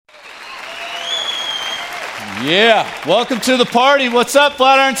Yeah, welcome to the party. What's up,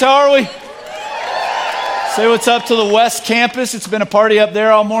 Flatirons? How are we? Say what's up to the West Campus. It's been a party up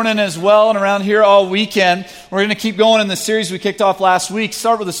there all morning as well and around here all weekend. We're going to keep going in the series we kicked off last week.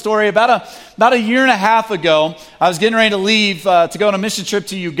 Start with a story. About a year and a half ago, I was getting ready to leave to go on a mission trip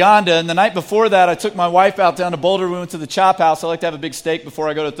to Uganda. And the night before that, I took my wife out down to Boulder. We went to the Chop House. I like to have a big steak before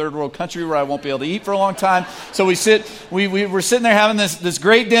I go to third world country where I won't be able to eat for a long time. So we were sitting there having this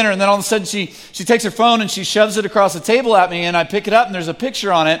great dinner. And then all of a sudden, she takes her phone and she shoves it across the table at me. And I pick it up and there's a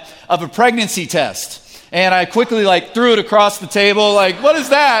picture on it of a pregnancy test. And I quickly threw it across the table, what is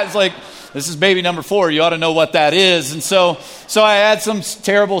that? It's like, this is baby number 4. You ought to know what that is. And so I had some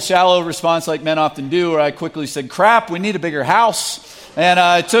terrible, shallow response like men often do, where I quickly said, crap, we need a bigger house. And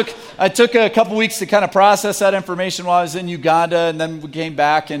I took a couple weeks to kind of process that information while I was in Uganda, and then we came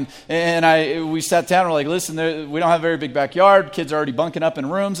back and we sat down. We're like, listen, we don't have a very big backyard. Kids are already bunking up in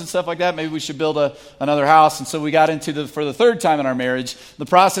rooms and stuff like that. Maybe we should build another house. And so we got into for the third time in our marriage, the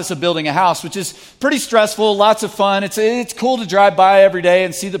process of building a house, which is pretty stressful, lots of fun. It's cool to drive by every day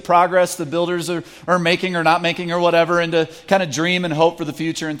and see the progress the builders are making or not making or whatever, and to kind of dream and hope for the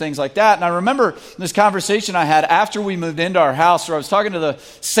future and things like that. And I remember this conversation I had after we moved into our house, where I was talking to the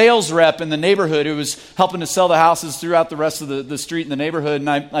sales rep in the neighborhood who was helping to sell the houses throughout the rest of the street in the neighborhood. And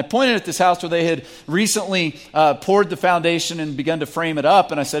I pointed at this house where they had recently poured the foundation and begun to frame it up.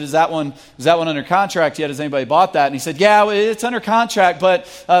 And I said, is that one under contract yet? Has anybody bought that? And he said, yeah, it's under contract, but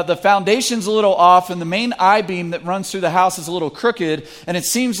the foundation's a little off and the main I-beam that runs through the house is a little crooked. And it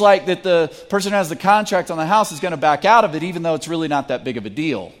seems like that the person who has the contract on the house is going to back out of it, even though it's really not that big of a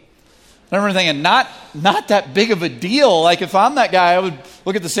deal. I remember thinking, not that big of a deal. If I'm that guy, I would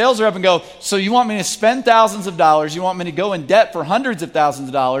look at the sales rep and go, so you want me to spend thousands of dollars? You want me to go in debt for hundreds of thousands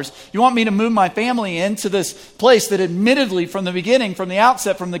of dollars? You want me to move my family into this place that admittedly from the beginning, from the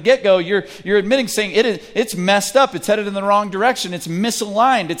outset, from the get-go, you're admitting, saying it's messed up. It's headed in the wrong direction. It's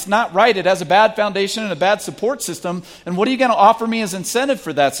misaligned. It's not right. It has a bad foundation and a bad support system. And what are you going to offer me as incentive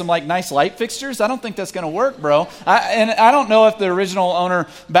for that? Some nice light fixtures? I don't think that's going to work, bro. And I don't know if the original owner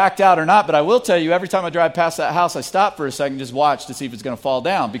backed out or not, but I will tell you, every time I drive past that house, I stop for a second, just watch to see if it's going to fall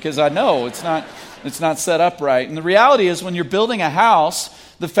down, because I know it's not set up right. And the reality is, when you're building a house,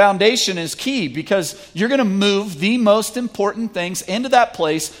 the foundation is key, because you're going to move the most important things into that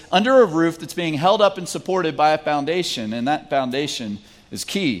place under a roof that's being held up and supported by a foundation, and that foundation is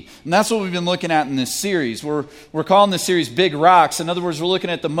key. And that's what we've been looking at in this series. We're calling this series Big Rocks. In other words, we're looking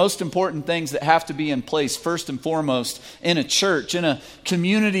at the most important things that have to be in place first and foremost in a church, in a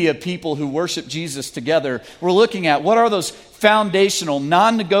community of people who worship Jesus together. We're looking at what are those foundational,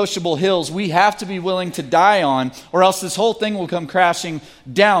 non-negotiable hills we have to be willing to die on, or else this whole thing will come crashing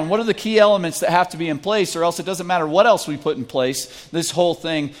down. What are the key elements that have to be in place, or else it doesn't matter what else we put in place, this whole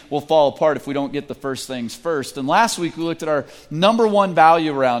thing will fall apart if we don't get the first things first. And last week we looked at our number one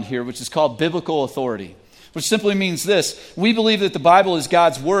value around here, which is called biblical authority, which simply means this: we believe that the Bible is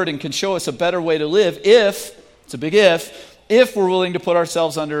God's word and can show us a better way to live if, it's a big if we're willing to put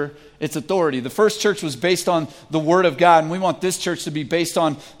ourselves under its authority. The first church was based on the Word of God, and we want this church to be based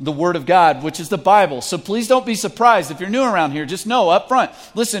on the Word of God, which is the Bible. So please don't be surprised. If you're new around here, just know up front,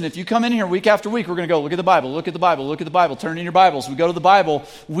 listen, if you come in here week after week, we're going to go, look at the Bible, look at the Bible, look at the Bible, turn in your Bibles. We go to the Bible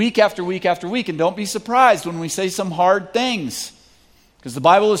week after week after week, and don't be surprised when we say some hard things, because the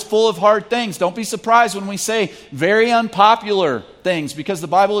Bible is full of hard things. Don't be surprised when we say very unpopular things, because the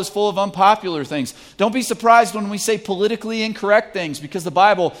Bible is full of unpopular things. Don't be surprised when we say politically incorrect things, because the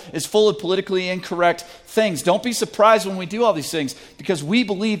Bible is full of politically incorrect things. Don't be surprised when we do all these things, because we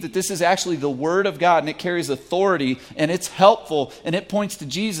believe that this is actually the Word of God, and it carries authority, and it's helpful, and it points to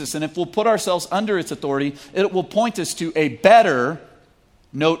Jesus. And if we'll put ourselves under its authority, it will point us to a better,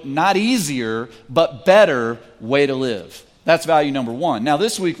 note, not easier, but better way to live. That's value number one. Now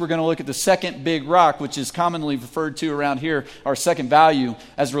this week we're going to look at the second big rock, which is commonly referred to around here, our second value,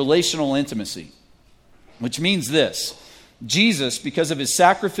 as relational intimacy. Which means this: Jesus, because of his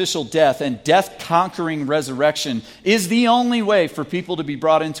sacrificial death and death-conquering resurrection, is the only way for people to be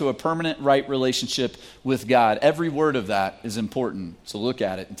brought into a permanent right relationship with God. Every word of that is important, so look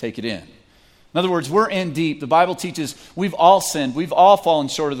at it and take it in. In other words, we're in deep. The Bible teaches we've all sinned. We've all fallen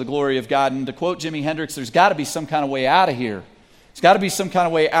short of the glory of God. And to quote Jimi Hendrix, there's got to be some kind of way out of here. There's got to be some kind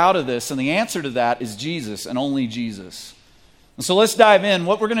of way out of this. And the answer to that is Jesus, and only Jesus. And so let's dive in.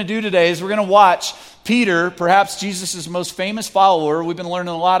 What we're going to do today is we're going to watch Peter, perhaps Jesus' most famous follower. We've been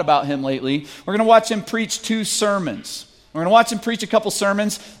learning a lot about him lately. We're going to watch him preach 2 sermons. We're going to watch him preach a couple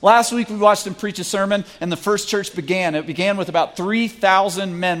sermons. Last week we watched him preach a sermon, and the first church began. It began with about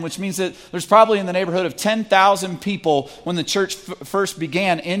 3,000 men, which means that there's probably in the neighborhood of 10,000 people when the church first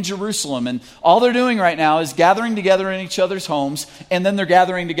began in Jerusalem. And all they're doing right now is gathering together in each other's homes, and then they're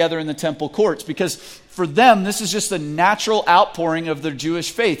gathering together in the temple courts, because for them, this is just a natural outpouring of their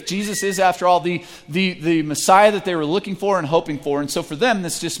Jewish faith. Jesus is, after all, the Messiah that they were looking for and hoping for. And so for them,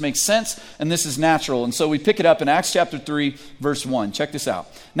 this just makes sense, and this is natural. And so we pick it up in Acts chapter 3, verse 1. Check this out.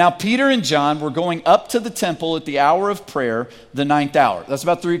 Now, Peter and John were going up to the temple at the hour of prayer, the 9th hour. That's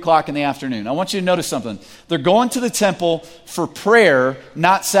about 3 o'clock in the afternoon. I want you to notice something. They're going to the temple for prayer,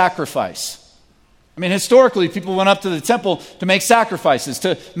 not sacrifice. I mean, historically, people went up to the temple to make sacrifices,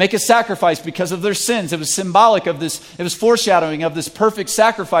 to make a sacrifice because of their sins. It was symbolic of this, it was foreshadowing of this perfect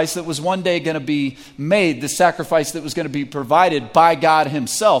sacrifice that was one day going to be made, the sacrifice that was going to be provided by God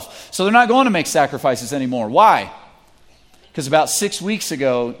himself. So they're not going to make sacrifices anymore. Why? Because about 6 weeks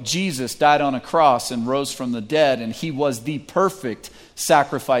ago, Jesus died on a cross and rose from the dead, and he was the perfect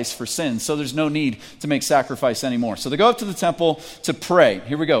sacrifice for sins. So there's no need to make sacrifice anymore. So they go up to the temple to pray.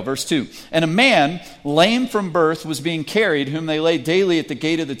 Here we go, verse 2. And a man, lame from birth, was being carried, whom they laid daily at the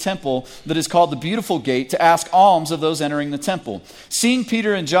gate of the temple that is called the Beautiful Gate, to ask alms of those entering the temple. Seeing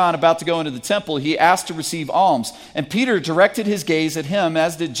Peter and John about to go into the temple, he asked to receive alms. And Peter directed his gaze at him,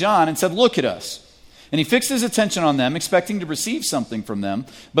 as did John, and said, "Look at us." And he fixed his attention on them, expecting to receive something from them.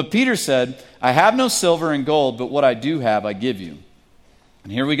 But Peter said, "I have no silver and gold, but what I do have I give you."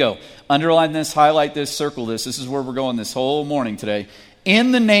 And here we go. Underline this, highlight this, circle this. This is where we're going this whole morning today.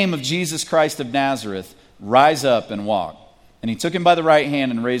 In the name of Jesus Christ of Nazareth, rise up and walk. And he took him by the right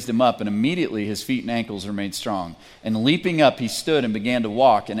hand and raised him up, and immediately his feet and ankles were made strong. And leaping up, he stood and began to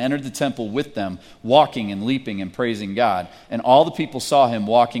walk, and entered the temple with them, walking and leaping and praising God. And all the people saw him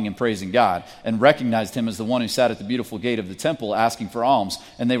walking and praising God, and recognized him as the one who sat at the beautiful gate of the temple asking for alms.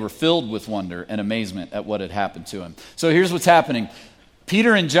 And they were filled with wonder and amazement at what had happened to him. So here's what's happening.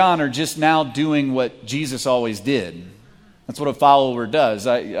 Peter and John are just now doing what Jesus always did. That's what a follower does.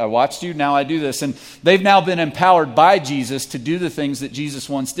 I watched you, now I do this. And they've now been empowered by Jesus to do the things that Jesus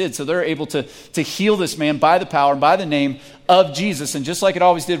once did. So they're able to heal this man by the power and by the name of Jesus. And just like it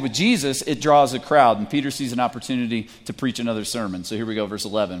always did with Jesus, it draws a crowd. And Peter sees an opportunity to preach another sermon. So here we go, verse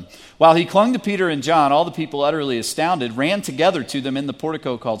 11. While he clung to Peter and John, all the people, utterly astounded, ran together to them in the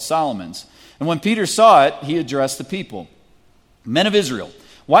portico called Solomon's. And when Peter saw it, he addressed the people. Men of Israel,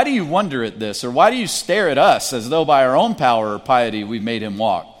 why do you wonder at this? Or why do you stare at us as though by our own power or piety we've made him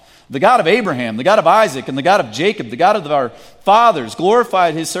walk? The God of Abraham, the God of Isaac, and the God of Jacob, the God of our fathers,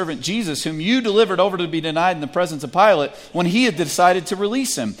 glorified his servant Jesus, whom you delivered over to be denied in the presence of Pilate when he had decided to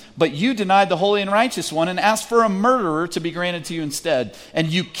release him. But you denied the holy and righteous one and asked for a murderer to be granted to you instead. And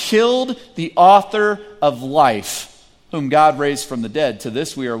you killed the author of life, whom God raised from the dead. To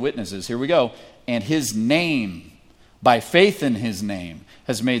this we are witnesses. Here we go. And his name, by faith in his name,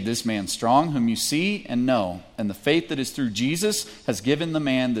 has made this man strong, whom you see and know. And the faith that is through Jesus has given the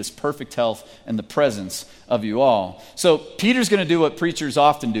man this perfect health in the presence of you all. So Peter's going to do what preachers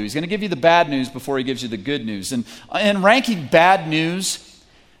often do. He's going to give you the bad news before he gives you the good news. And in ranking bad news,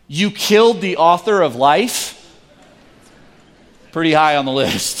 you killed the author of life, pretty high on the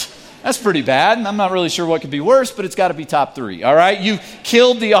list. That's pretty bad, and I'm not really sure what could be worse, but it's got to be top 3, all right? You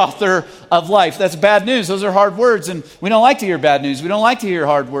killed the author of life. That's bad news. Those are hard words, and we don't like to hear bad news. We don't like to hear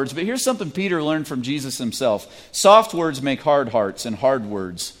hard words, but here's something Peter learned from Jesus himself. Soft words make hard hearts, and hard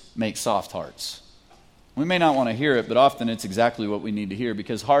words make soft hearts. We may not want to hear it, but often it's exactly what we need to hear,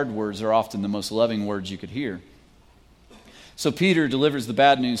 because hard words are often the most loving words you could hear. So Peter delivers the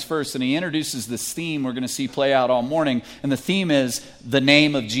bad news first, and he introduces this theme we're going to see play out all morning, and the theme is the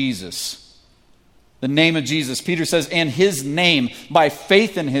name of Jesus. The name of Jesus. Peter says, and his name, by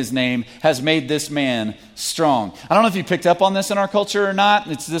faith in his name, has made this man strong. I don't know if you picked up on this in our culture or not.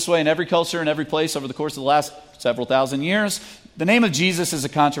 It's this way in every culture, in every place over the course of the last several thousand years. The name of Jesus is a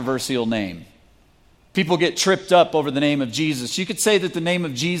controversial name. People get tripped up over the name of Jesus. You could say that the name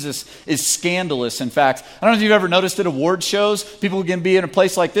of Jesus is scandalous, in fact. I don't know if you've ever noticed at award shows, people can be in a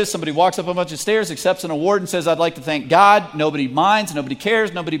place like this, somebody walks up a bunch of stairs, accepts an award and says, I'd like to thank God. Nobody minds, nobody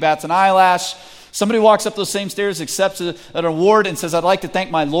cares, nobody bats an eyelash. Somebody walks up those same stairs, accepts an award and says, I'd like to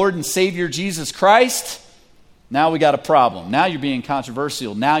thank my Lord and Savior Jesus Christ. Now we got a problem. Now you're being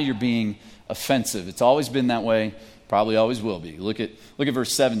controversial. Now you're being offensive. It's always been that way, probably always will be. Look at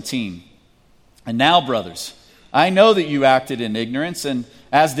verse 17. And now, brothers, I know that you acted in ignorance, and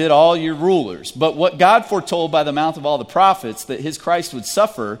as did all your rulers. But what God foretold by the mouth of all the prophets, that his Christ would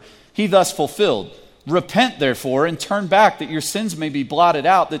suffer, he thus fulfilled. Repent, therefore, and turn back, that your sins may be blotted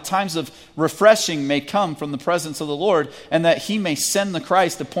out, that times of refreshing may come from the presence of the Lord, and that he may send the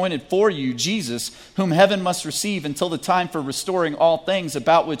Christ appointed for you, Jesus, whom heaven must receive until the time for restoring all things,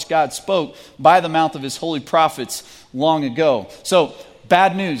 about which God spoke by the mouth of his holy prophets long ago. So,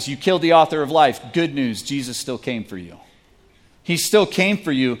 bad news, you killed the author of life. Good news, Jesus still came for you. He still came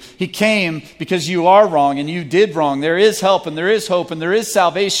for you. He came because you are wrong and you did wrong. There is help and there is hope and there is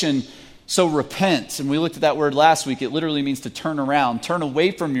salvation. So repent. And we looked at that word last week. It literally means to turn around, turn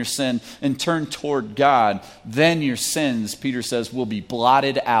away from your sin and turn toward God. Then your sins, Peter says, will be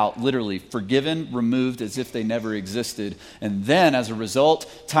blotted out, literally forgiven, removed as if they never existed. And then as a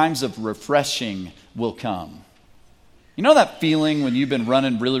result, times of refreshing will come. You know that feeling when you've been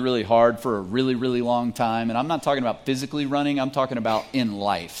running really, really hard for a really, really long time? And I'm not talking about physically running. I'm talking about in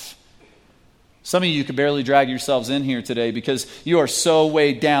life. Some of you could barely drag yourselves in here today because you are so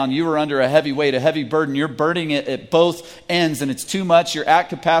weighed down. You are under a heavy weight, a heavy burden. You're burdening it at both ends, and it's too much. You're at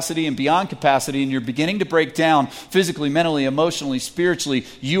capacity and beyond capacity, and you're beginning to break down physically, mentally, emotionally, spiritually.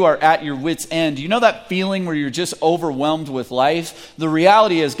 You are at your wit's end. You know that feeling where you're just overwhelmed with life? The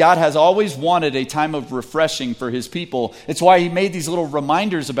reality is God has always wanted a time of refreshing for his people. It's why he made these little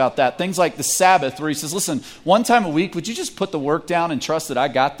reminders about that. Things like the Sabbath, where he says, listen, one time a week, would you just put the work down and trust that I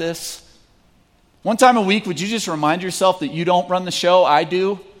got this? One time a week, would you just remind yourself that you don't run the show, I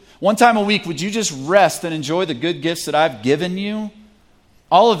do? One time a week, would you just rest and enjoy the good gifts that I've given you?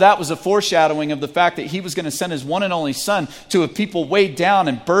 All of that was a foreshadowing of the fact that he was going to send his one and only son to a people weighed down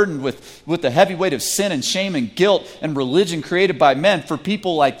and burdened with the heavy weight of sin and shame and guilt and religion created by men, for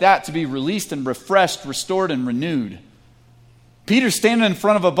people like that to be released and refreshed, restored, and renewed. Peter's standing in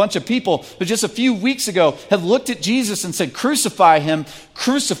front of a bunch of people who just a few weeks ago had looked at Jesus and said, crucify him,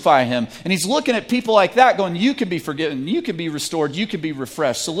 crucify him. And he's looking at people like that going, you can be forgiven, you can be restored, you can be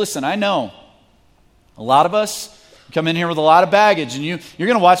refreshed. So listen, I know a lot of us come in here with a lot of baggage, and you're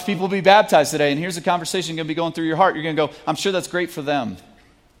going to watch people be baptized today, and here's a conversation going to be going through your heart. You're going to go, I'm sure that's great for them.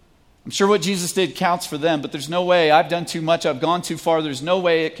 I'm sure what Jesus did counts for them, but there's no way. I've done too much. I've gone too far. There's no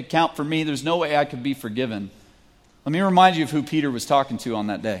way it could count for me. There's no way I could be forgiven. Let me remind you of who Peter was talking to on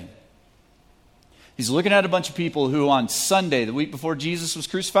that day. He's looking at a bunch of people who on Sunday, the week before Jesus was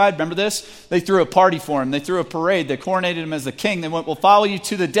crucified, remember this? They threw a party for him. They threw a parade. They coronated him as the king. They went, we'll follow you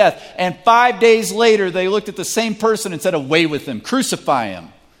to the death. And 5 days later, they looked at the same person and said, away with him, crucify him.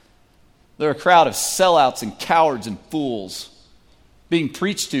 They're a crowd of sellouts and cowards and fools being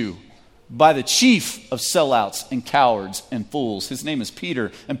preached to by the chief of sellouts and cowards and fools. His name is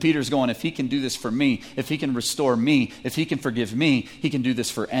Peter, and Peter's going, if he can do this for me, if he can restore me, if he can forgive me, he can do this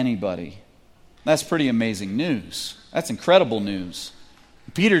for anybody. That's pretty amazing news. That's incredible news.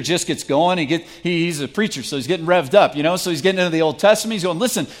 Peter just gets going. He's a preacher, so he's getting revved up, so he's getting into the Old Testament. He's going,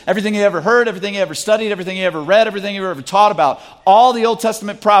 listen, everything he ever heard, everything he ever studied, everything he ever read, everything he ever taught about, all the Old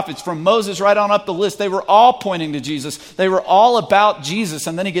Testament prophets from Moses right on up the list, they were all pointing to Jesus. They were all about Jesus,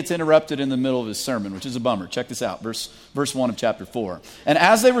 and then he gets interrupted in the middle of his sermon, which is a bummer. Check this out, verse 1 of chapter 4. And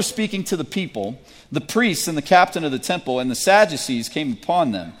as they were speaking to the people, the priests and the captain of the temple and the Sadducees came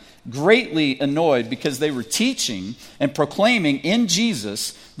upon them, greatly annoyed because they were teaching and proclaiming in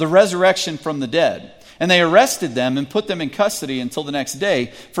Jesus the resurrection from the dead. And they arrested them and put them in custody until the next day,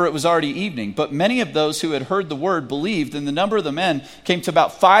 for it was already evening. But many of those who had heard the word believed, and the number of the men came to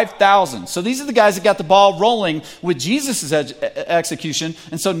about 5,000. So these are the guys that got the ball rolling with Jesus' execution.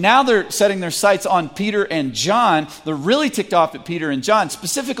 And so now they're setting their sights on Peter and John. They're really ticked off at Peter and John.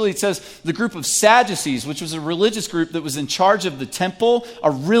 Specifically, it says the group of Sadducees, which was a religious group that was in charge of the temple,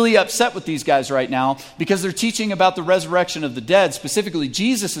 are really upset with these guys right now because they're teaching about the resurrection of the dead, specifically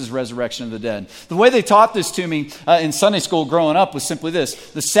Jesus' resurrection of the dead. The way they taught this to me in Sunday school growing up was simply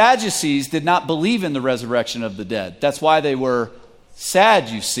this. The Sadducees did not believe in the resurrection of the dead. That's why they were sad,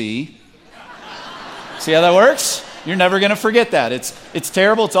 you see. See how that works? You're never going to forget that. It's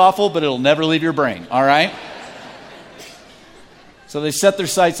terrible, it's awful, but it'll never leave your brain, all right? So they set their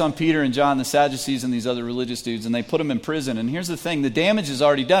sights on Peter and John, the Sadducees and these other religious dudes, and they put them in prison. And here's the thing, the damage is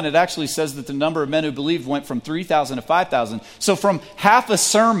already done. It actually says that the number of men who believed went from 3,000 to 5,000. So from half a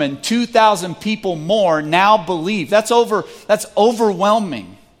sermon, 2,000 people more now believe. That's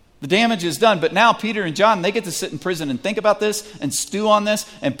overwhelming. The damage is done. But now Peter and John, they get to sit in prison and think about this and stew on this.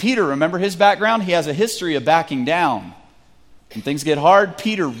 And Peter, remember his background? He has a history of backing down. When things get hard,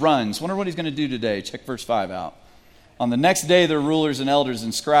 Peter runs. Wonder what he's going to do today. Check verse 5 out. On the next day, their rulers and elders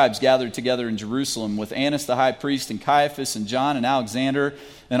and scribes gathered together in Jerusalem with Annas the high priest and Caiaphas and John and Alexander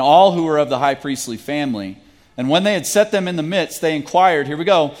and all who were of the high priestly family. And when they had set them in the midst, they inquired, here we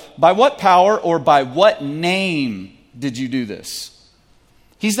go, by what power or by what name did you do this?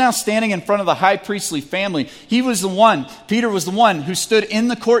 He's now standing in front of the high priestly family. Peter was the one who stood in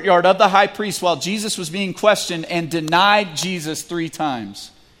the courtyard of the high priest while Jesus was being questioned and denied Jesus 3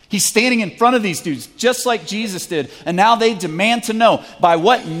 times. He's standing in front of these dudes, just like Jesus did. And now they demand to know, by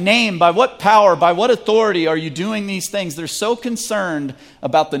what name, by what power, by what authority are you doing these things? They're so concerned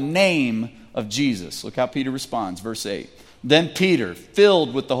about the name of Jesus. Look how Peter responds, verse 8. Then Peter,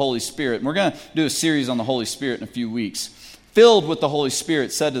 filled with the Holy Spirit, and we're going to do a series on the Holy Spirit in a few weeks, filled with the Holy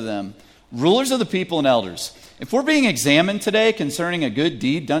Spirit, said to them, rulers of the people and elders, if we're being examined today concerning a good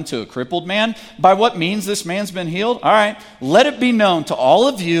deed done to a crippled man, by what means this man's been healed? All right, let it be known to all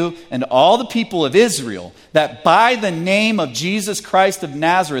of you and all the people of Israel that by the name of Jesus Christ of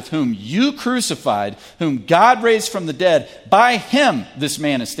Nazareth, whom you crucified, whom God raised from the dead, by him this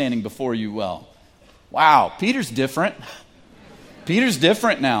man is standing before you well. Wow, Peter's different. Peter's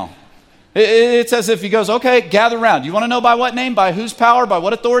different now. It's as if he goes, okay, gather around. You want to know by what name, by whose power, by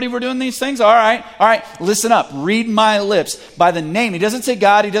what authority we're doing these things? All right, listen up. Read my lips. By the name. He doesn't say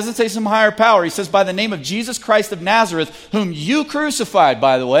God. He doesn't say some higher power. He says by the name of Jesus Christ of Nazareth, whom you crucified,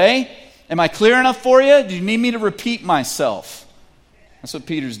 by the way. Am I clear enough for you? Do you need me to repeat myself? That's what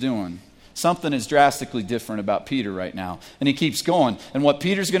Peter's doing. Something is drastically different about Peter right now. And he keeps going. And what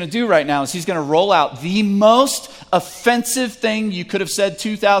Peter's going to do right now is he's going to roll out the most offensive thing you could have said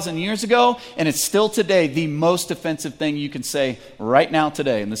 2,000 years ago, and it's still today the most offensive thing you can say right now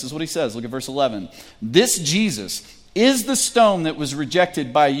today. And this is what he says. Look at verse 11. This Jesus is the stone that was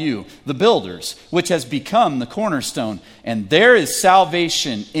rejected by you, the builders, which has become the cornerstone. And there is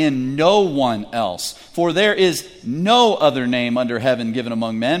salvation in no one else. For there is no other name under heaven given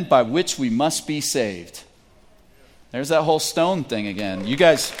among men by which we must be saved. There's that whole stone thing again. You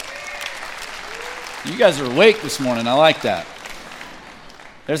guys are awake this morning. I like that.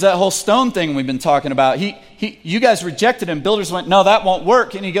 There's that whole stone thing we've been talking about. You guys rejected him. Builders went, no, that won't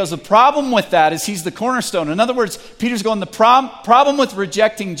work. And he goes, the problem with that is he's the cornerstone. In other words, Peter's going, the problem with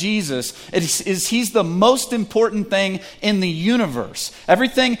rejecting Jesus is he's the most important thing in the universe.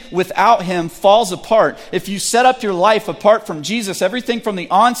 Everything without him falls apart. If you set up your life apart from Jesus, everything from the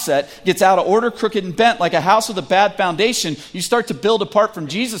onset gets out of order, crooked, and bent. Like a house with a bad foundation, you start to build apart from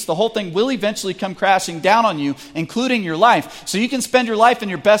Jesus, the whole thing will eventually come crashing down on you, including your life. So you can spend your life in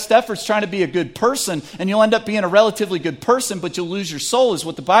your best efforts trying to be a good person, and you'll end up being a relatively good person, but you'll lose your soul, is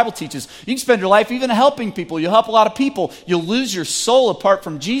what the Bible teaches. You can spend your life even helping people. You'll help a lot of people. You'll lose your soul apart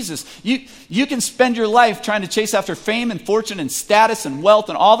from Jesus. You can spend your life trying to chase after fame and fortune and status and wealth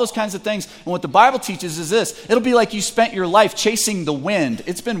and all those kinds of things. And what the Bible teaches is this. It'll be like you spent your life chasing the wind.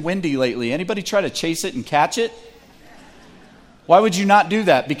 It's been windy lately. Anybody try to chase it and catch it? Why would you not do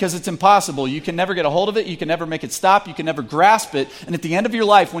that? Because it's impossible. You can never get a hold of it. You can never make it stop. You can never grasp it. And at the end of your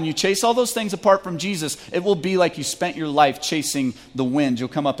life, when you chase all those things apart from Jesus, it will be like you spent your life chasing the wind. You'll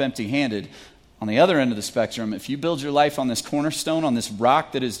come up empty-handed. On the other end of the spectrum, if you build your life on this cornerstone, on this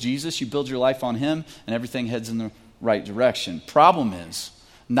rock that is Jesus, you build your life on him, and everything heads in the right direction. Problem is,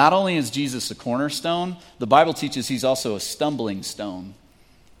 not only is Jesus a cornerstone, the Bible teaches he's also a stumbling stone.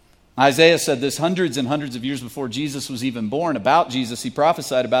 Isaiah said this hundreds and hundreds of years before Jesus was even born. About Jesus, he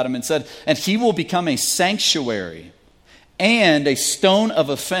prophesied about him and said, and he will become a sanctuary and a stone of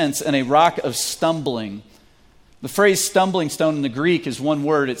offense and a rock of stumbling. The phrase stumbling stone in the Greek is one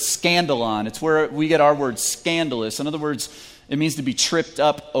word. It's scandalon. It's where we get our word scandalous. In other words, it means to be tripped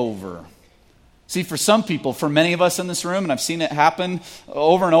up over. See, for some people, for many of us in this room, and I've seen it happen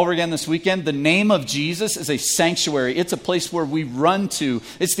over and over again this weekend, the name of Jesus is a sanctuary. It's a place where we run to.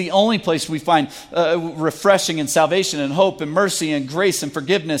 It's the only place we find refreshing and salvation and hope and mercy and grace and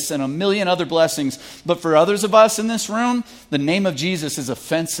forgiveness and a million other blessings. But for others of us in this room, the name of Jesus is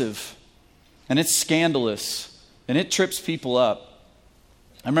offensive and it's scandalous and it trips people up.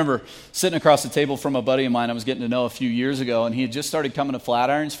 I remember sitting across the table from a buddy of mine I was getting to know a few years ago, and he had just started coming to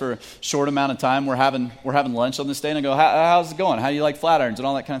Flatirons for a short amount of time. We're having lunch on this day, and I go, how's it going? How do you like Flatirons and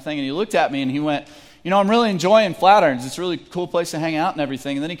all that kind of thing? And he looked at me and he went, I'm really enjoying Flatirons. It's a really cool place to hang out and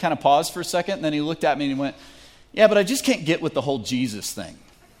everything. And then he kind of paused for a second, and then he looked at me and he went, yeah, but I just can't get with the whole Jesus thing.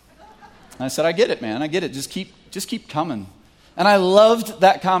 And I said, I get it, man. I get it. Just keep coming. And I loved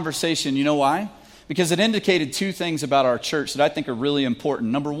that conversation. You know why? Because it indicated two things about our church that I think are really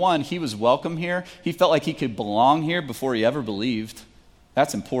important. Number one, he was welcome here. He felt like he could belong here before he ever believed.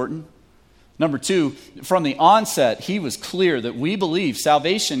 That's important. Number two, from the onset, he was clear that we believe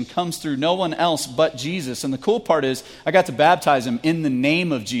salvation comes through no one else but Jesus. And the cool part is, I got to baptize him in the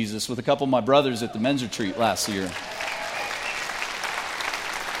name of Jesus with a couple of my brothers at the men's retreat last year.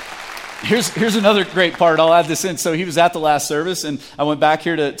 Here's another great part. I'll add this in. So he was at the last service, and I went back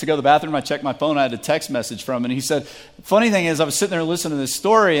here to go to the bathroom. I checked my phone. I had a text message from him, and he said, funny thing is, I was sitting there listening to this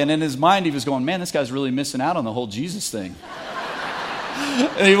story, and in his mind, he was going, man, this guy's really missing out on the whole Jesus thing.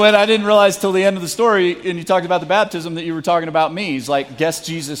 And he went, I didn't realize till the end of the story, and you talked about the baptism, that you were talking about me. He's like, guess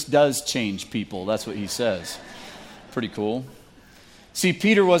Jesus does change people. That's what he says. Pretty cool. See,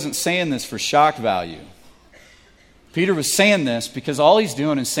 Peter wasn't saying this for shock value. Peter was saying this because all he's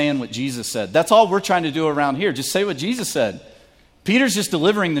doing is saying what Jesus said. That's all we're trying to do around here. Just say what Jesus said. Peter's just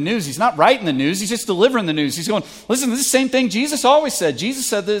delivering the news. He's not writing the news. He's just delivering the news. He's going, listen, this is the same thing Jesus always said. Jesus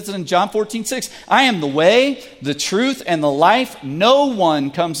said this in John 14:6. I am the way, the truth, and the life. No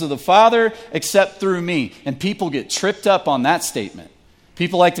one comes to the Father except through me. And people get tripped up on that statement.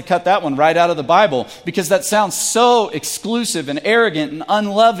 People like to cut that one right out of the Bible because that sounds so exclusive and arrogant and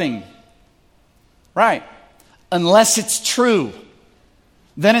unloving. Right. Unless it's true.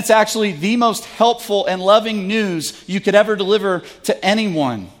 Then it's actually the most helpful and loving news you could ever deliver to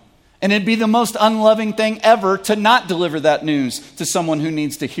anyone. And it'd be the most unloving thing ever to not deliver that news to someone who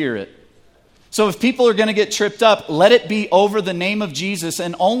needs to hear it. So if people are going to get tripped up, let it be over the name of Jesus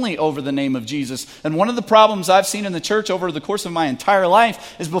and only over the name of Jesus. And one of the problems I've seen in the church over the course of my entire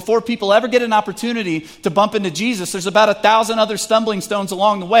life is before people ever get an opportunity to bump into Jesus, there's about 1,000 other stumbling stones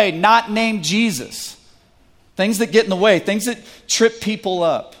along the way, not named Jesus. Things that get in the way, things that trip people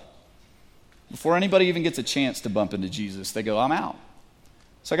up. Before anybody even gets a chance to bump into Jesus, they go, I'm out.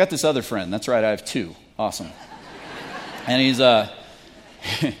 So I got this other friend. That's right, I have two. Awesome. And he's a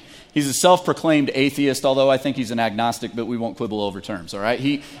self-proclaimed atheist, although I think he's an agnostic, but we won't quibble over terms, all right?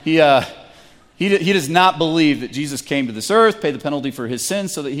 He does not believe that Jesus came to this earth, paid the penalty for his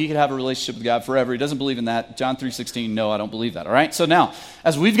sins so that he could have a relationship with God forever. He doesn't believe in that. John 3:16, no, I don't believe that, all right? So now,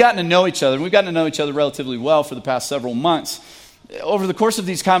 as we've gotten to know each other, and we've gotten to know each other relatively well for the past several months, over the course of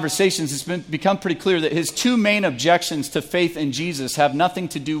these conversations, it's become pretty clear that his two main objections to faith in Jesus have nothing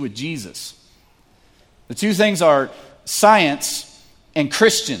to do with Jesus. The two things are science and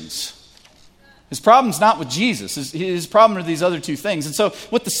Christians. His problem's not with Jesus. His problem are these other two things. And so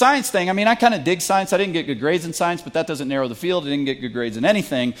with the science thing, I mean, I kind of dig science. I didn't get good grades in science, but that doesn't narrow the field. I didn't get good grades in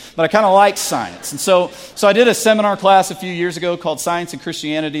anything, but I kind of like science. And so I did a seminar class a few years ago called Science and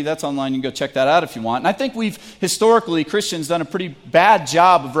Christianity. That's online. You can go check that out if you want. And I think we've historically, Christians, done a pretty bad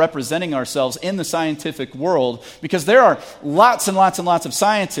job of representing ourselves in the scientific world because there are lots and lots and lots of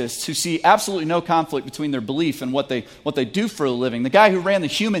scientists who see absolutely no conflict between their belief and what they do for a living. The guy who ran the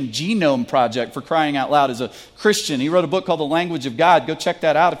Human Genome Project, for crying out loud, is a Christian. He wrote a book called The Language of God. Go check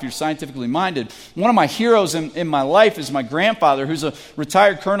that out if you're scientifically minded. One of my heroes in my life is my grandfather, who's a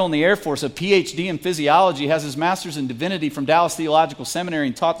retired colonel in the Air Force, a PhD in physiology, has his master's in divinity from Dallas Theological Seminary,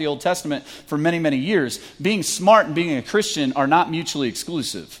 and taught the Old Testament for many, many years. Being smart and being a Christian are not mutually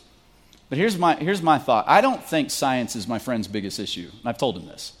exclusive. But here's my thought. I don't think science is my friend's biggest issue. And I've told him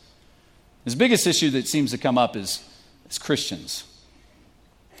this. His biggest issue that seems to come up is Christians.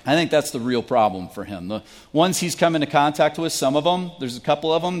 I think that's the real problem for him. The ones he's come into contact with, some of them, there's a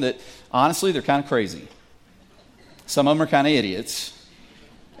couple of them that, honestly, they're kind of crazy. Some of them are kind of idiots.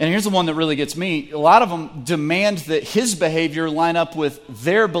 And here's the one that really gets me. A lot of them demand that his behavior line up with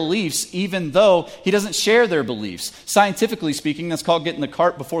their beliefs, even though he doesn't share their beliefs. Scientifically speaking, that's called getting the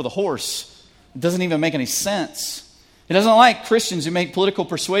cart before the horse. It doesn't even make any sense. He doesn't like Christians who make political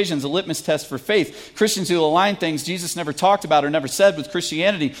persuasions a litmus test for faith. Christians who align things Jesus never talked about or never said with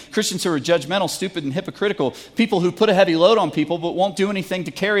Christianity. Christians who are judgmental, stupid, and hypocritical. People who put a heavy load on people but won't do anything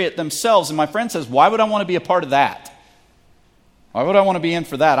to carry it themselves. And my friend says, why would I want to be a part of that? Why would I want to be in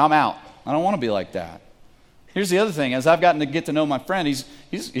for that? I'm out. I don't want to be like that. Here's the other thing. As I've gotten to get to know my friend, he's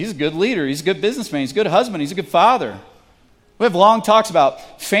a good leader. He's a good businessman. He's a good husband. He's a good father. We have long talks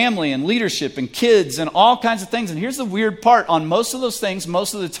about family and leadership and kids and all kinds of things. And here's the weird part. On most of those things,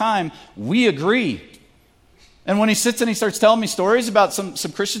 most of the time, we agree. And when he sits and he starts telling me stories about some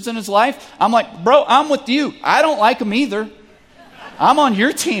Christians in his life, I'm like, bro, I'm with you. I don't like them either. I'm on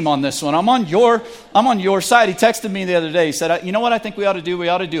your team on this one. I'm on your side. He texted me the other day. He said, you know what I think we ought to do? We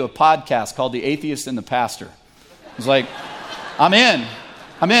ought to do a podcast called The Atheist and the Pastor. I was like, I'm in.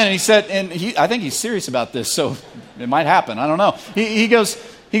 And he said, I think he's serious about this, so it might happen. I don't know. He goes,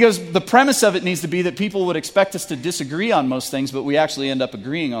 the premise of it needs to be that people would expect us to disagree on most things, but we actually end up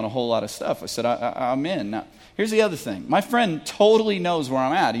agreeing on a whole lot of stuff. I said, I'm in. Now, here's the other thing. My friend totally knows where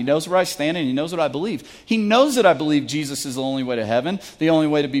I'm at. He knows where I stand, and he knows what I believe. He knows that I believe Jesus is the only way to heaven, the only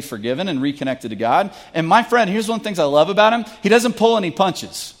way to be forgiven and reconnected to God. And my friend, here's one of the things I love about him. He doesn't pull any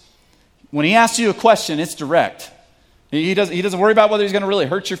punches. When he asks you a question, it's direct. He doesn't worry about whether he's going to really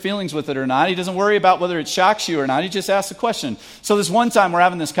hurt your feelings with it or not. He doesn't worry about whether it shocks you or not. He just asks a question. So this one time we're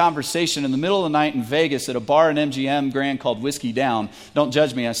having this conversation in the middle of the night in Vegas at a bar in MGM Grand called Whiskey Down. Don't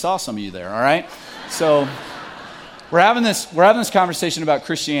judge me. I saw some of you there, all right? So we're having this conversation about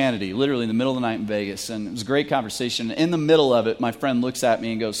Christianity, literally in the middle of the night in Vegas. And it was a great conversation. In the middle of it, my friend looks at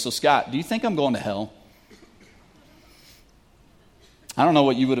me and goes, "So Scott, do you think I'm going to hell?" I don't know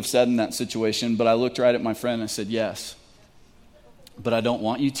what you would have said in that situation, but I looked right at my friend and I said, "Yes. But I don't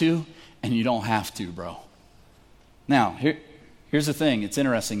want you to, and you don't have to, bro." Now, here's the thing. It's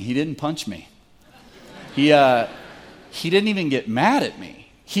interesting. He didn't punch me. He didn't even get mad at me.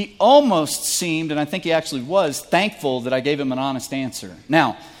 He almost seemed, and I think he actually was, thankful that I gave him an honest answer.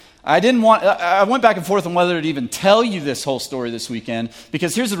 Now, I went back and forth on whether to even tell you this whole story this weekend,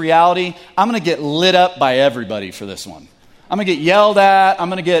 because here's the reality. I'm going to get lit up by everybody for this one. I'm going to get yelled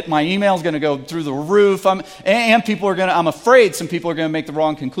at. My email's going to go through the roof. I'm afraid some people are going to make the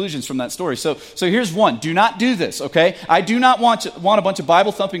wrong conclusions from that story. So here's one. Do not do this, okay? I do not want a bunch of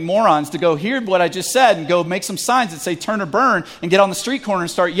Bible-thumping morons to go hear what I just said and go make some signs that say turn or burn and get on the street corner and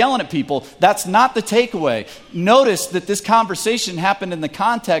start yelling at people. That's not the takeaway. Notice that this conversation happened in the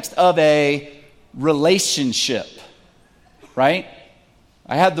context of a relationship, right?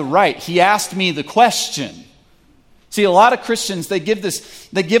 I had the right. He asked me the question. See, a lot of Christians, they give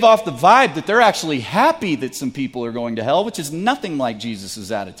off the vibe that they're actually happy that some people are going to hell, which is nothing like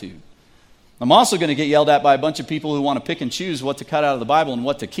Jesus' attitude. I'm also going to get yelled at by a bunch of people who want to pick and choose what to cut out of the Bible and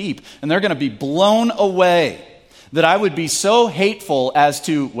what to keep, and they're going to be blown away that I would be so hateful as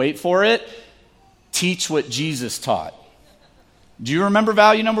to, wait for it, teach what Jesus taught. Do you remember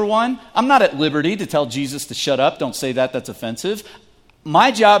value number 1? I'm not at liberty to tell Jesus to shut up. Don't say that. That's offensive.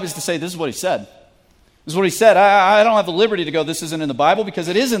 My job is to say, this is what he said. This is what he said. I don't have the liberty to go, this isn't in the Bible, because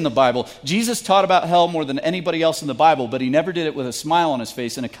it is in the Bible. Jesus taught about hell more than anybody else in the Bible, but he never did it with a smile on his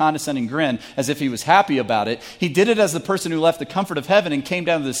face and a condescending grin as if he was happy about it. He did it as the person who left the comfort of heaven and came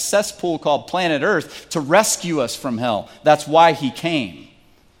down to this cesspool called planet Earth to rescue us from hell. That's why he came.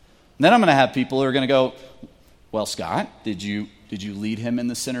 And then I'm going to have people who are going to go, "Well, Scott, did you lead him in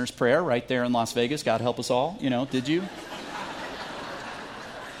the sinner's prayer right there in Las Vegas? God help us all. Did you?"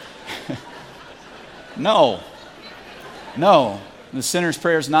 No. The sinner's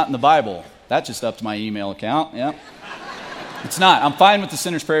prayer is not in the Bible. That just upped my email account. Yeah. It's not. I'm fine with the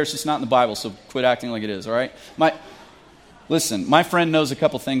sinner's prayer. It's just not in the Bible, so quit acting like it is, all right? Listen, my friend knows a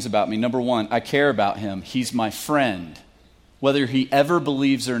couple things about me. Number 1, I care about him. He's my friend, whether he ever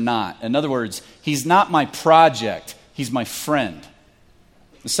believes or not. In other words, he's not my project. He's my friend.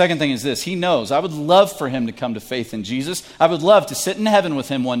 The second thing is this. He knows I would love for him to come to faith in Jesus. I would love to sit in heaven with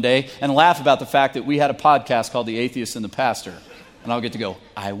him one day and laugh about the fact that we had a podcast called The Atheist and the Pastor. And I'll get to go,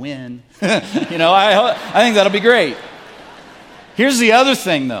 I win. I think that'll be great. Here's the other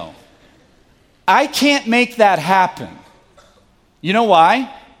thing, though. I can't make that happen. You know why?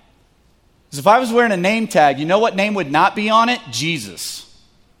 Because if I was wearing a name tag, you know what name would not be on it? Jesus.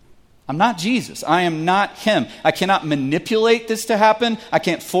 I'm not Jesus. I am not him. I cannot manipulate this to happen. I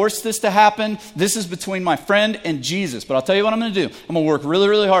can't force this to happen. This is between my friend and Jesus. But I'll tell you what I'm going to do. I'm going to work really,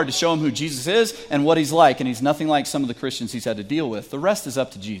 really hard to show him who Jesus is and what he's like. And he's nothing like some of the Christians he's had to deal with. The rest is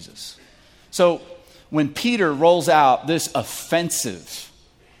up to Jesus. So when Peter rolls out this offensive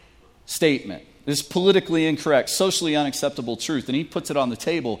statement, this politically incorrect, socially unacceptable truth, and he puts it on the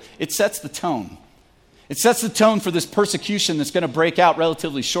table, it sets the tone. It sets the tone for this persecution that's going to break out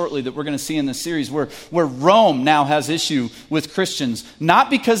relatively shortly that we're going to see in this series where Rome now has issue with Christians, not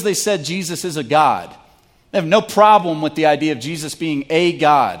because they said Jesus is a God. They have no problem with the idea of Jesus being a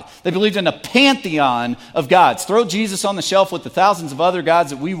God. They believed in a pantheon of gods. Throw Jesus on the shelf with the thousands of other gods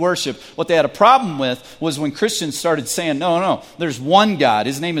that we worship. What they had a problem with was when Christians started saying, no, there's one God.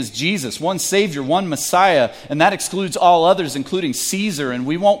 His name is Jesus, one Savior, one Messiah, and that excludes all others, including Caesar, and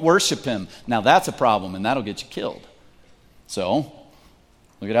we won't worship him. Now that's a problem, and that'll get you killed. So,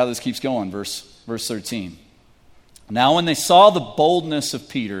 look at how this keeps going, verse 13. Now when they saw the boldness of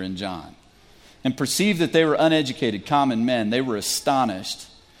Peter and John, and perceived that they were uneducated, common men, they were astonished.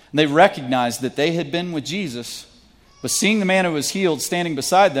 And they recognized that they had been with Jesus. But seeing the man who was healed standing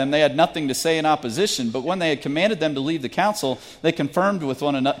beside them, they had nothing to say in opposition. But when they had commanded them to leave the council, they conferred with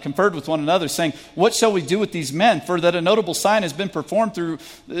one another, saying, "What shall we do with these men? For that a notable sign has been performed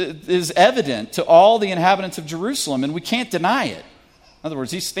is evident to all the inhabitants of Jerusalem, and we can't deny it." In other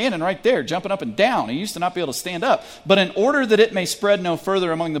words, he's standing right there, jumping up and down. He used to not be able to stand up. "But in order that it may spread no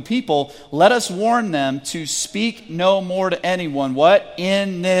further among the people, let us warn them to speak no more to anyone." What?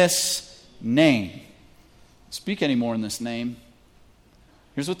 In this name. Speak anymore in this name.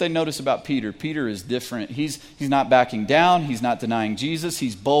 Here's what they notice about Peter. Peter is different. He's not backing down. He's not denying Jesus.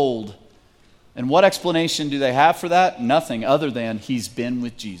 He's bold. And what explanation do they have for that? Nothing other than he's been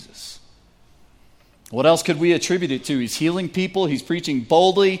with Jesus. What else could we attribute it to? He's healing people. He's preaching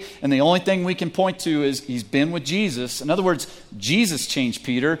boldly. And the only thing we can point to is he's been with Jesus. In other words, Jesus changed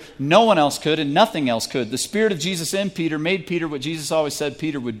Peter. No one else could and nothing else could. The Spirit of Jesus in Peter made Peter what Jesus always said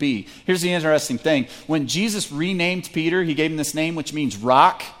Peter would be. Here's the interesting thing. When Jesus renamed Peter, he gave him this name which means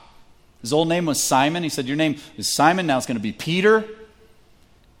rock. His old name was Simon. He said, your name is Simon. Now it's going to be Peter.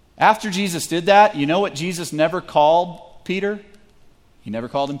 After Jesus did that, you know what Jesus never called Peter? He never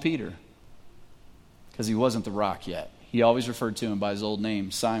called him Peter. Because he wasn't the rock yet. He always referred to him by his old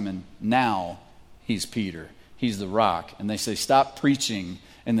name, Simon. Now he's Peter. He's the rock. And they say, stop preaching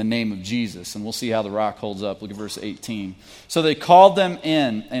in the name of Jesus. And we'll see how the rock holds up. Look at verse 18. So they called them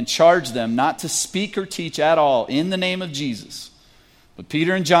in and charged them not to speak or teach at all in the name of Jesus. But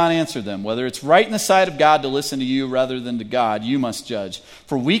Peter and John answered them, whether it's right in the sight of God to listen to you rather than to God, you must judge.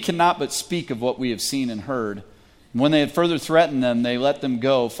 For we cannot but speak of what we have seen and heard. When they had further threatened them, they let them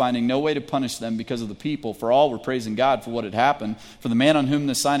go, finding no way to punish them because of the people, for all were praising God for what had happened. For the man on whom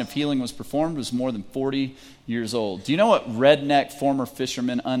the sign of healing was performed was more than 40 years old. Do you know what redneck, former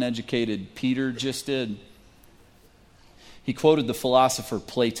fisherman, uneducated Peter just did? He quoted the philosopher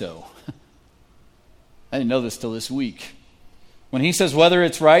Plato. I didn't know this till this week. When he says, whether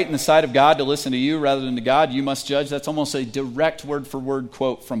it's right in the sight of God to listen to you rather than to God, you must judge, that's almost a direct word-for-word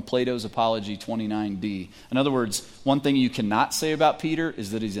quote from Plato's Apology 29b. In other words, one thing you cannot say about Peter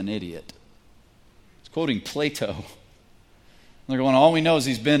is that he's an idiot. He's quoting Plato. And they're going, all we know is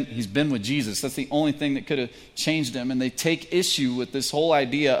he's been with Jesus. That's the only thing that could have changed him. And they take issue with this whole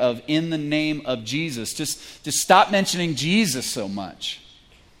idea of in the name of Jesus. Just stop mentioning Jesus so much.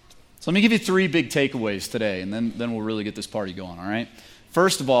 So let me give you 3 big takeaways today, and then we'll really get this party going, all right?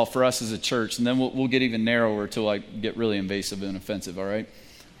 First of all, for us as a church, and then we'll get even narrower till I get really invasive and offensive, all right?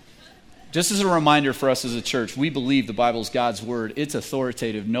 Just as a reminder for us as a church, we believe the Bible is God's word. It's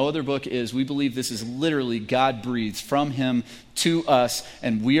authoritative. No other book is. We believe this is literally God breathed from him to us,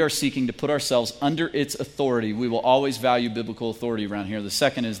 and we are seeking to put ourselves under its authority. We will always value biblical authority around here. The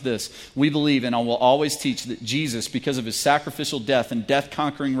second is this. We believe, and I will always teach, that Jesus, because of his sacrificial death and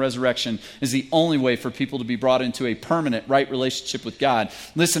death-conquering resurrection, is the only way for people to be brought into a permanent right relationship with God.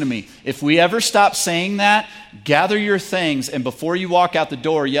 Listen to me. If we ever stop saying that, gather your things, and before you walk out the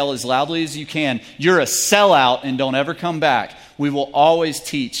door, yell as loudly as you can, you're a sellout and don't ever come back. We will always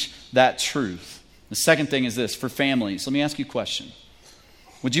teach that truth. The second thing is this, for families. Let me ask you a question.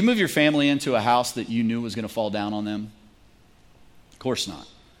 Would you move your family into a house that you knew was going to fall down on them? Of course not.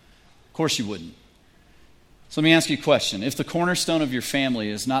 Of course you wouldn't. So let me ask you a question. If the cornerstone of your family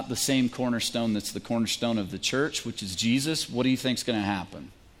is not the same cornerstone that's the cornerstone of the church, which is Jesus, what do you think is going to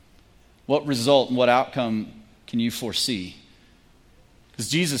happen? What result and what outcome can you foresee? Because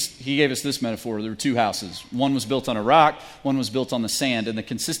Jesus, he gave us this metaphor. There were 2 houses. One was built on a rock, one was built on the sand. And the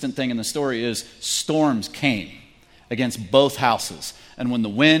consistent thing in the story is storms came against both houses. And when the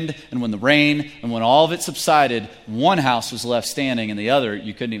wind and when the rain and when all of it subsided, one house was left standing and the other,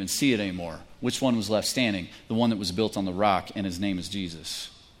 you couldn't even see it anymore. Which one was left standing? The one that was built on the rock, and his name is Jesus.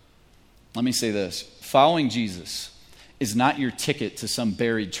 Let me say this. Following Jesus is not your ticket to some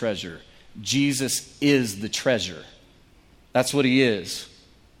buried treasure. Jesus is the treasure. That's what he is.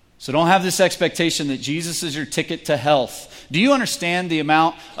 So don't have this expectation that Jesus is your ticket to health. Do you understand the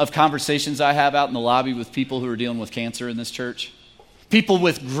amount of conversations I have out in the lobby with people who are dealing with cancer in this church? People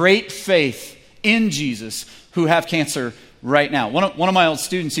with great faith in Jesus who have cancer right now. One of my old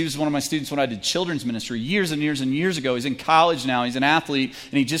students, he was one of my students when I did children's ministry years and years and years ago. He's in college now. He's an athlete,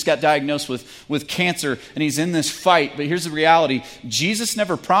 and he just got diagnosed with cancer, and he's in this fight. But here's the reality. Jesus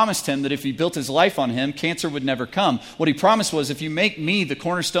never promised him that if he built his life on him, cancer would never come. What he promised was, if you make me the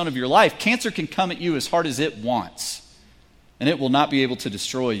cornerstone of your life, cancer can come at you as hard as it wants, and it will not be able to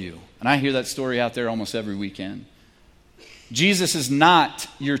destroy you. And I hear that story out there almost every weekend. Jesus is not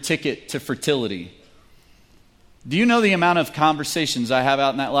your ticket to fertility. Do you know the amount of conversations I have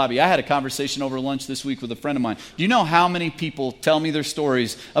out in that lobby? I had a conversation over lunch this week with a friend of mine. Do you know how many people tell me their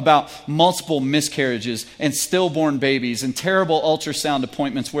stories about multiple miscarriages and stillborn babies and terrible ultrasound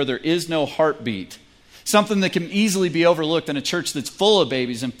appointments where there is no heartbeat? Something that can easily be overlooked in a church that's full of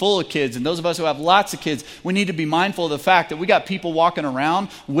babies and full of kids. And those of us who have lots of kids, we need to be mindful of the fact that we got people walking around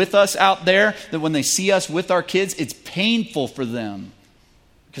with us out there that when they see us with our kids, it's painful for them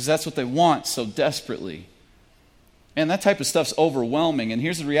because that's what they want so desperately. And that type of stuff's overwhelming. And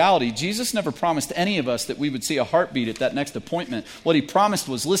here's the reality. Jesus never promised any of us that we would see a heartbeat at that next appointment. What he promised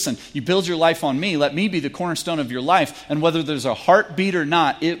was, listen, you build your life on me. Let me be the cornerstone of your life. And whether there's a heartbeat or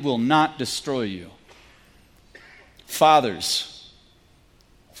not, it will not destroy you. Fathers,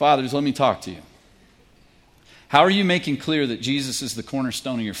 let me talk to you. How are you making clear that Jesus is the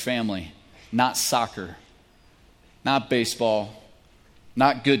cornerstone of your family? Not soccer, not baseball,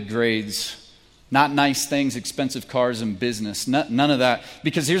 not good grades, not nice things, expensive cars, and business. None of that.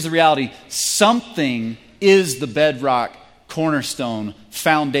 Because here's the reality. Something is the bedrock, cornerstone,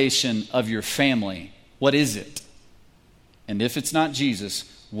 foundation of your family. What is it? And if it's not Jesus,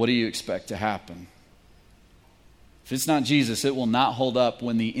 what do you expect to happen? If it's not Jesus, it will not hold up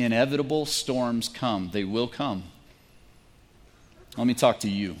when the inevitable storms come. They will come. Let me talk to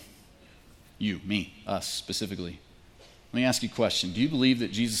you. You, me, us specifically. Let me ask you a question. Do you believe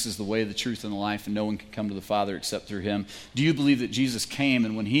that Jesus is the way, the truth, and the life, and no one can come to the Father except through him? Do you believe that Jesus came,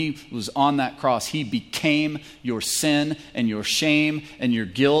 and when he was on that cross, he became your sin and your shame and your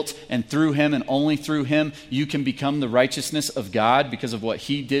guilt, and through him and only through him, you can become the righteousness of God because of what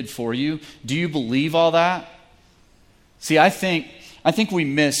he did for you? Do you believe all that? See, I think we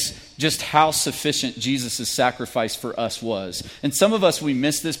miss just how sufficient Jesus' sacrifice for us was. And some of us, we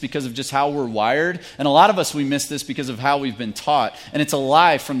miss this because of just how we're wired. And a lot of us, we miss this because of how we've been taught. And it's a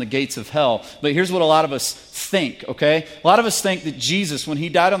lie from the gates of hell. But here's what a lot of us think, okay? A lot of us think that Jesus, when he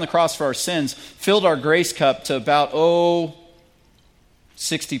died on the cross for our sins, filled our grace cup to about,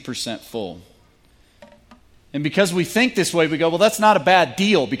 60% full. And because we think this way, we go, well, that's not a bad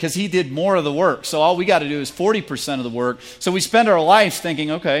deal because he did more of the work. So all we got to do is 40% of the work. So we spend our life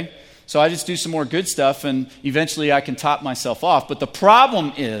thinking, okay, so I just do some more good stuff and eventually I can top myself off. But the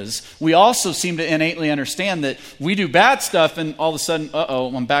problem is we also seem to innately understand that we do bad stuff and all of a sudden,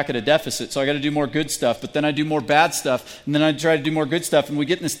 I'm back at a deficit. So I got to do more good stuff. But then I do more bad stuff and then I try to do more good stuff. And we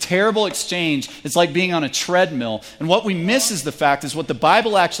get in this terrible exchange. It's like being on a treadmill. And what we miss is the fact is what the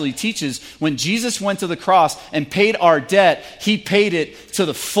Bible actually teaches. When Jesus went to the cross and paid our debt, he paid it to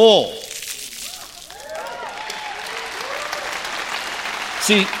the full.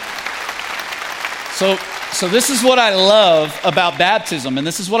 See, So this is what I love about baptism, and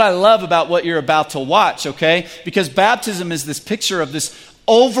this is what I love about what you're about to watch, okay? Because baptism is this picture of this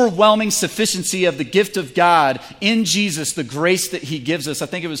overwhelming sufficiency of the gift of God in Jesus, the grace that he gives us. I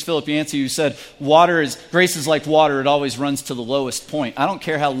think it was Philip Yancey who said, grace is like water, it always runs to the lowest point. I don't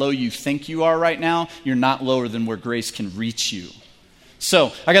care how low you think you are right now, you're not lower than where grace can reach you.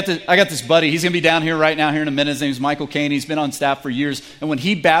 So I got this buddy. He's going to be down here right now here in a minute. His name's Michael Kane. He's been on staff for years. And when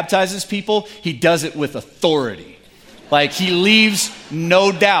he baptizes people, he does it with authority. Like he leaves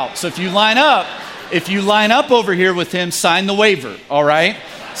no doubt. So if you line up over here with him, sign the waiver, all right?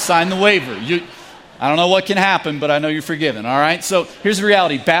 Sign the waiver. I don't know what can happen, but I know you're forgiven, all right? So here's the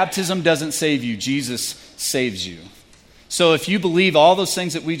reality. Baptism doesn't save you. Jesus saves you. So if you believe all those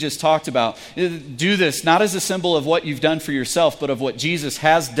things that we just talked about, do this not as a symbol of what you've done for yourself, but of what Jesus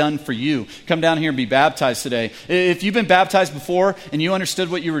has done for you. Come down here and be baptized today. If you've been baptized before and you understood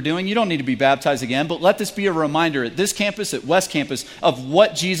what you were doing, you don't need to be baptized again, but let this be a reminder at this campus, at West Campus, of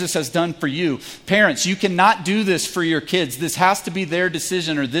what Jesus has done for you. Parents, you cannot do this for your kids. This has to be their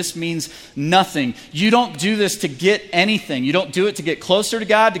decision or this means nothing. You don't do this to get anything. You don't do it to get closer to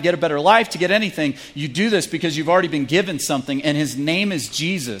God, to get a better life, to get anything. You do this because you've already been given something, and his name is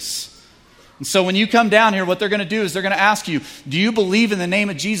Jesus. And so when you come down here, what they're going to do is they're going to ask you, do you believe in the name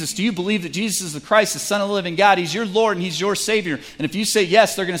of Jesus? Do you believe that Jesus is the Christ, the Son of the living God? He's your Lord and he's your Savior. And if you say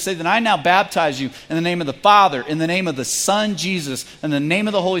yes, they're going to say, then I now baptize you in the name of the Father, in the name of the Son, Jesus, in the name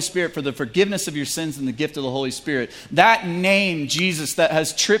of the Holy Spirit for the forgiveness of your sins and the gift of the Holy Spirit. That name, Jesus, that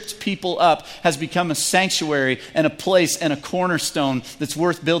has tripped people up, has become a sanctuary and a place and a cornerstone that's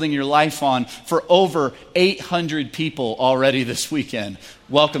worth building your life on for over 800 people already this weekend.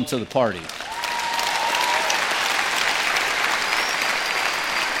 Welcome to the party.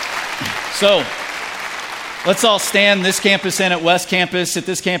 So, let's all stand this campus and at West Campus. At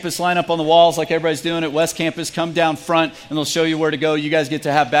this campus, line up on the walls like everybody's doing at West Campus. Come down front and they'll show you where to go. You guys get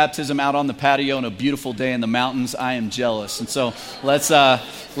to have baptism out on the patio on a beautiful day in the mountains. I am jealous. And so let's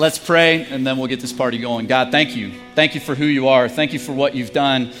pray and then we'll get this party going. God, thank you. Thank you for who you are. Thank you for what you've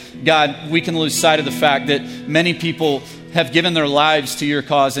done. God, we can lose sight of the fact that many people have given their lives to your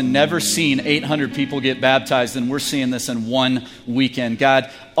cause and never seen 800 people get baptized, and we're seeing this in one weekend.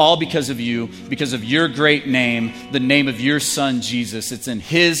 God, all because of you, because of your great name, the name of your Son, Jesus. It's in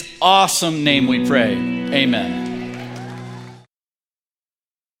his awesome name we pray. Amen.